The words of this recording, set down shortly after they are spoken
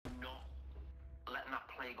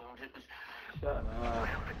Shut up.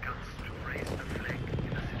 The guts to raise the flag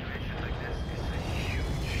in a situation like this is a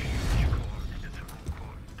huge call, and it's a wrong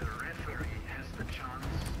call. The referee has the chance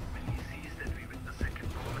when he sees that we win the second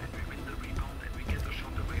ball and we win the rebound and we get the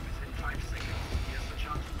shot away within 5 seconds. He has the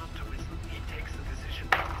chance not to whistle. He takes the decision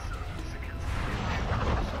to whistle. It's against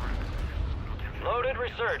the sorry. Loaded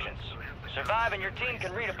resurgence. Survive and your team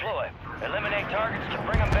can redeploy. Eliminate targets to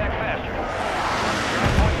bring them back faster.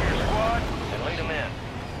 Drop point to your squad and lead them in.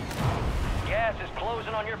 Gas is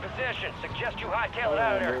closing on your position. Suggest you hightail it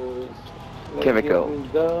out of there. Chemical.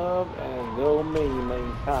 Dub and go me,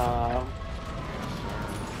 time.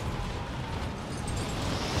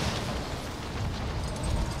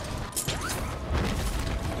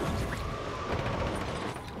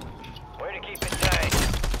 Way to keep it tight.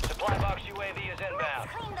 Supply box UAV is inbound.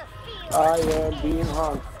 I am being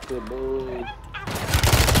hunted, boy.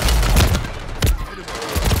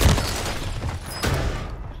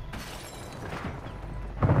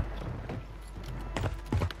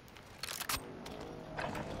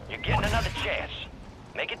 You're getting another chance.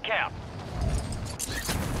 Make it count.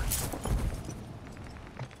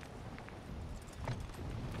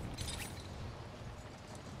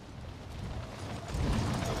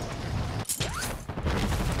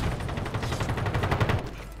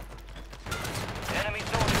 Enemy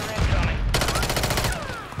soldier incoming.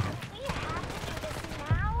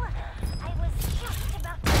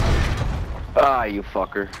 Ah, you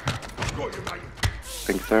fucker.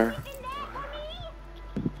 Think, sir?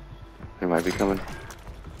 They might be coming.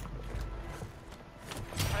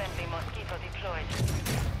 Friendly mosquito deployed.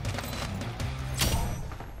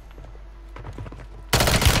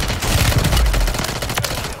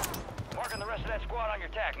 Marking the rest of that squad on your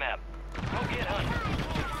tac map. Go get hunting.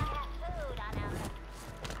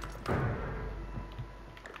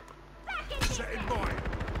 Setting mine.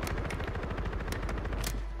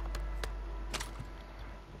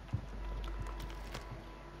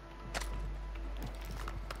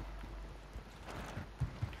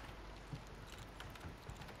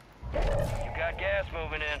 You got gas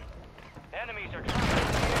moving in. Enemies are dropping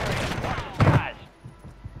into the area. Watch the skies.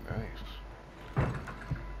 Nice.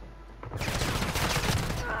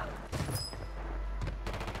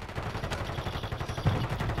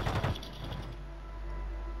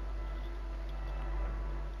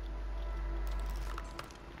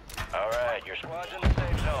 All right, your squad's in the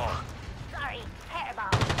safe zone. Sorry,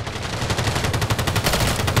 hairball.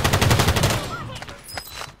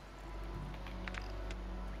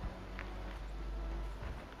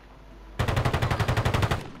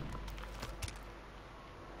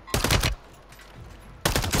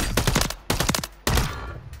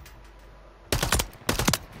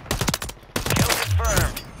 Kill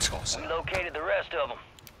confirmed. Toss We it. located the rest of them.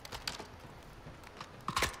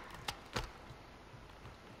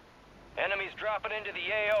 Enemies dropping into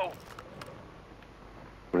the AO.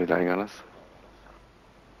 What are they dying on us?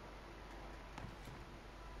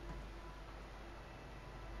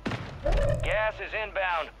 Gas is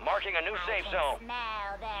inbound, marking a new safe zone.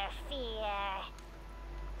 Smell their fear.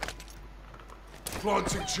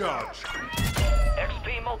 Planting charge.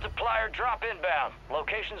 XP multiplier drop inbound.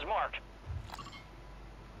 Locations marked.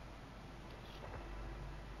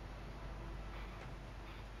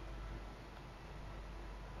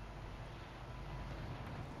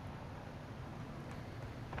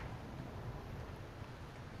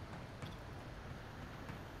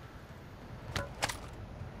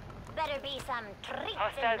 Better be some treats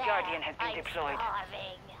Hostile in there. Guardian has been I'm deployed.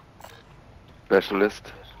 starving.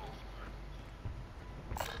 Specialist.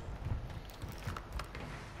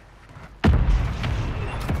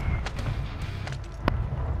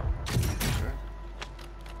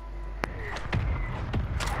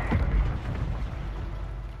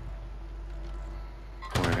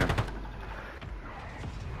 Oh, yeah.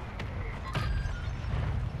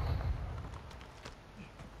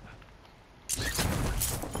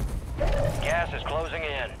 Gas is closing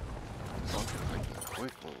in. Fucking making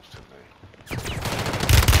quick moves today.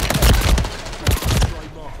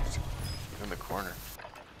 In the corner.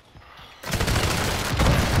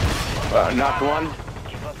 Knocked one.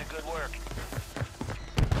 Keep up the good work.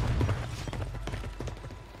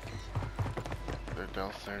 They're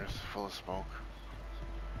downstairs, full of smoke.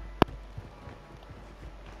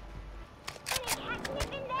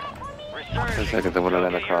 Resurging. 10 seconds, I wanna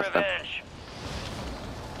land Go get your across them. revenge.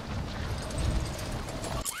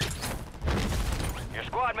 Your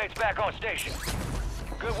squad mates back on station.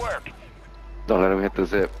 Good work. Don't let him hit the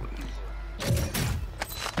zip.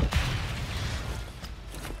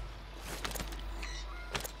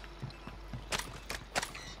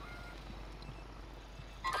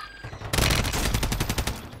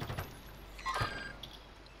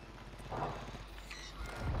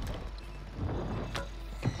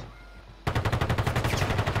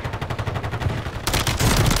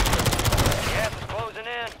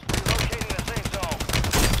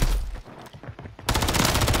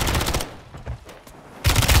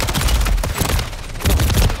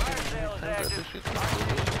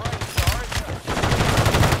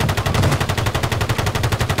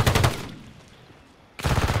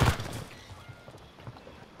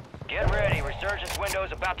 Get ready, resurgence window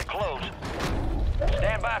is about to close.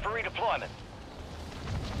 Stand by for redeployment.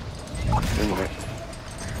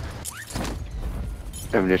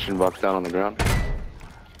 Ammunition box down on the ground.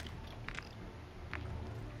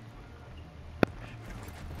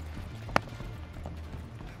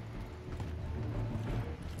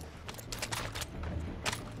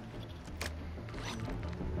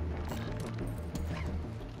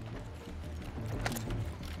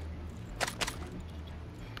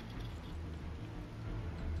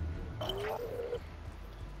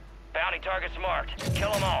 Bounty targets marked.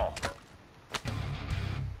 Kill them all.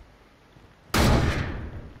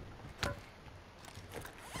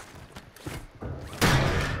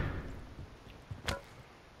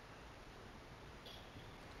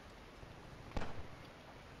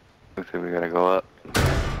 Looks like we gotta go up.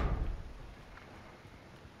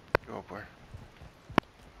 Go up where?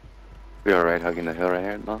 We alright hugging the hill right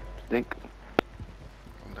here, no? I think.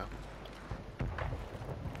 I'm down.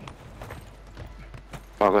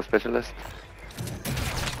 Margo specialist.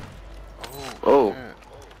 Oh. Oh.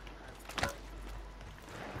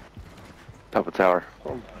 Top of tower.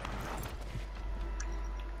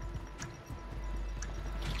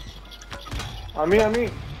 On me.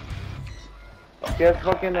 He has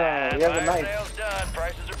fucking, he has a Fire knife. sales done.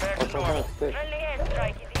 Prices are back to That's what normal. I'm saying. Friendly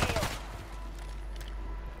airstrike in the AO.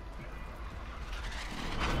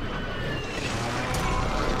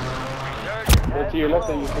 Resurgence They're has to your left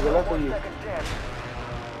of you, closed. to the left of you. 1 second chance.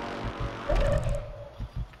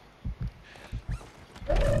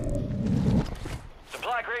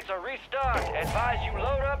 Supply crates are restocked. Advise you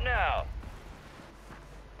load up now.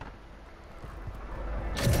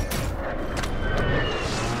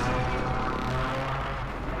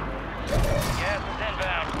 Gas is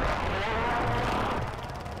inbound.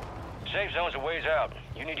 Safe zone's a ways out.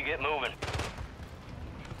 You need to get moving.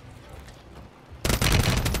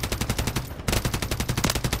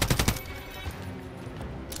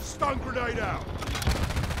 Stun grenade out!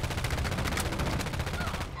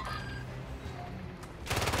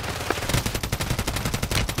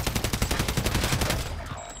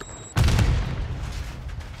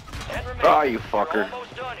 Ah, you fucker. We're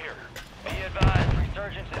almost done here. Be advised,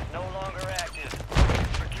 resurgence is no longer active.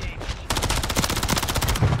 For keeps.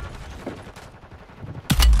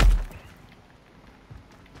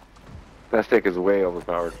 That stick is way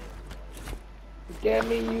overpowered. Get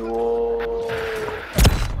me, you all.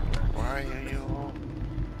 Why are you?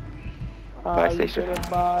 Fire You station. could have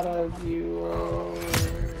bought us, you all.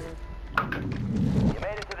 You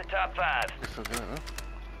made it to the top 5. You're still good, huh?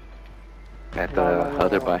 At the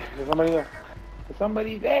other buy. There's somebody there. There's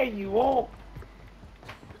somebody there, you all.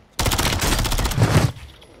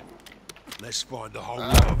 Let's find the whole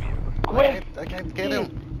lot of you. Quick! I can't get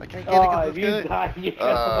him. I can't get Oh, it if because you it's good. die, you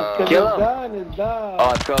Kill it's him. done, it's done.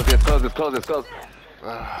 Oh, it's close, it's close, it's close, it's close.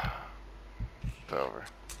 It's over.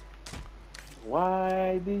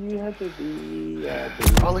 Why did you have to be at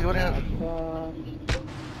the Ollie, what happened?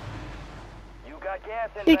 You got gas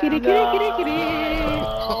inbound.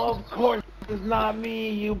 No, of course it's not me,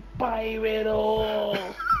 you pirate hole.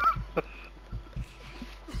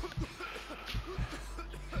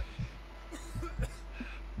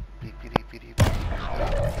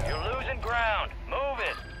 You're losing ground. Move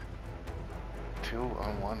it. 2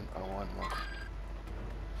 on 1 on 1 more.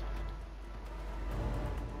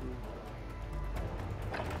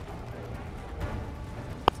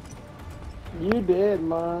 You did,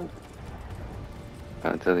 man.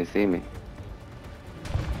 Not until they see me.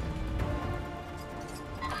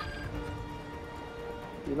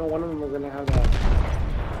 You know one of them is gonna have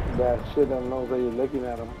that shit that knows that you're looking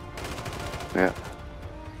at them. Yeah.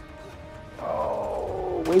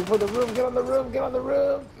 Oh, wait for the roof, get on the roof, get on the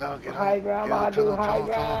roof. No, get High on. ground, Get on, Madu, tunnel, high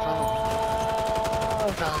tunnel,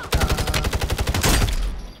 tunnel, ground. tunnel.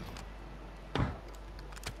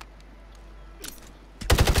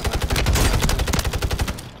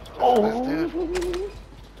 Oh, Dude.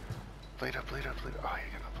 Blade up, blade up, blade up. Oh,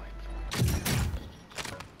 you got a blade.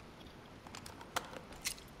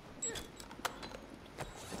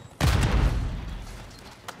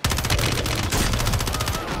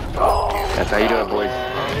 That's how you do it, boys.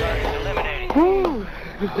 Eliminated.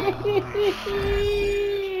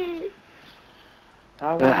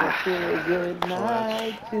 I want to say good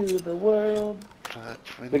night to the world.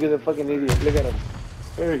 Look at the fucking idiot. Look at him.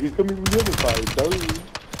 Hey, he's coming from the other side, dog. He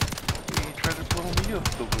tried to blow me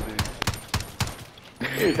up over there.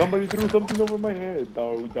 Hey, somebody threw something over my head,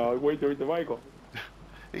 dog. Wait, there's the Michael.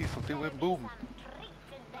 Hey, something went boom.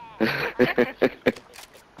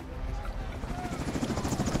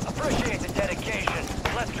 Appreciate the dedication.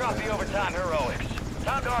 Let's drop the overtime heroics.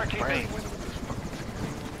 Time to Finally RTB. win with this fucking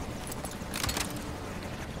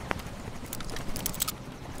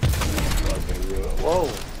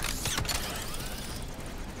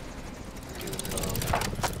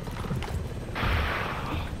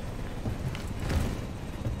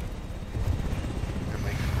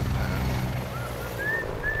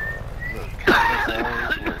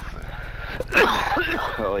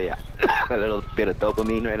A little bit of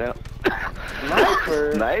dopamine right now.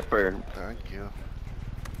 Sniper? Sniper. Thank you.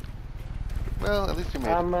 Well, at least you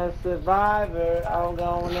made it. I'm a survivor. I'm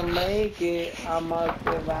gonna make it. I'm a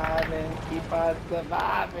survivor and keep on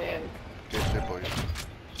surviving. Good shit, boys.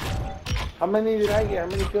 How many did I get? How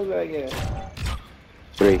many kills did I get?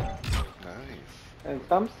 3, Nice. And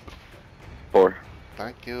stumps? 4.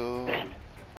 Thank you.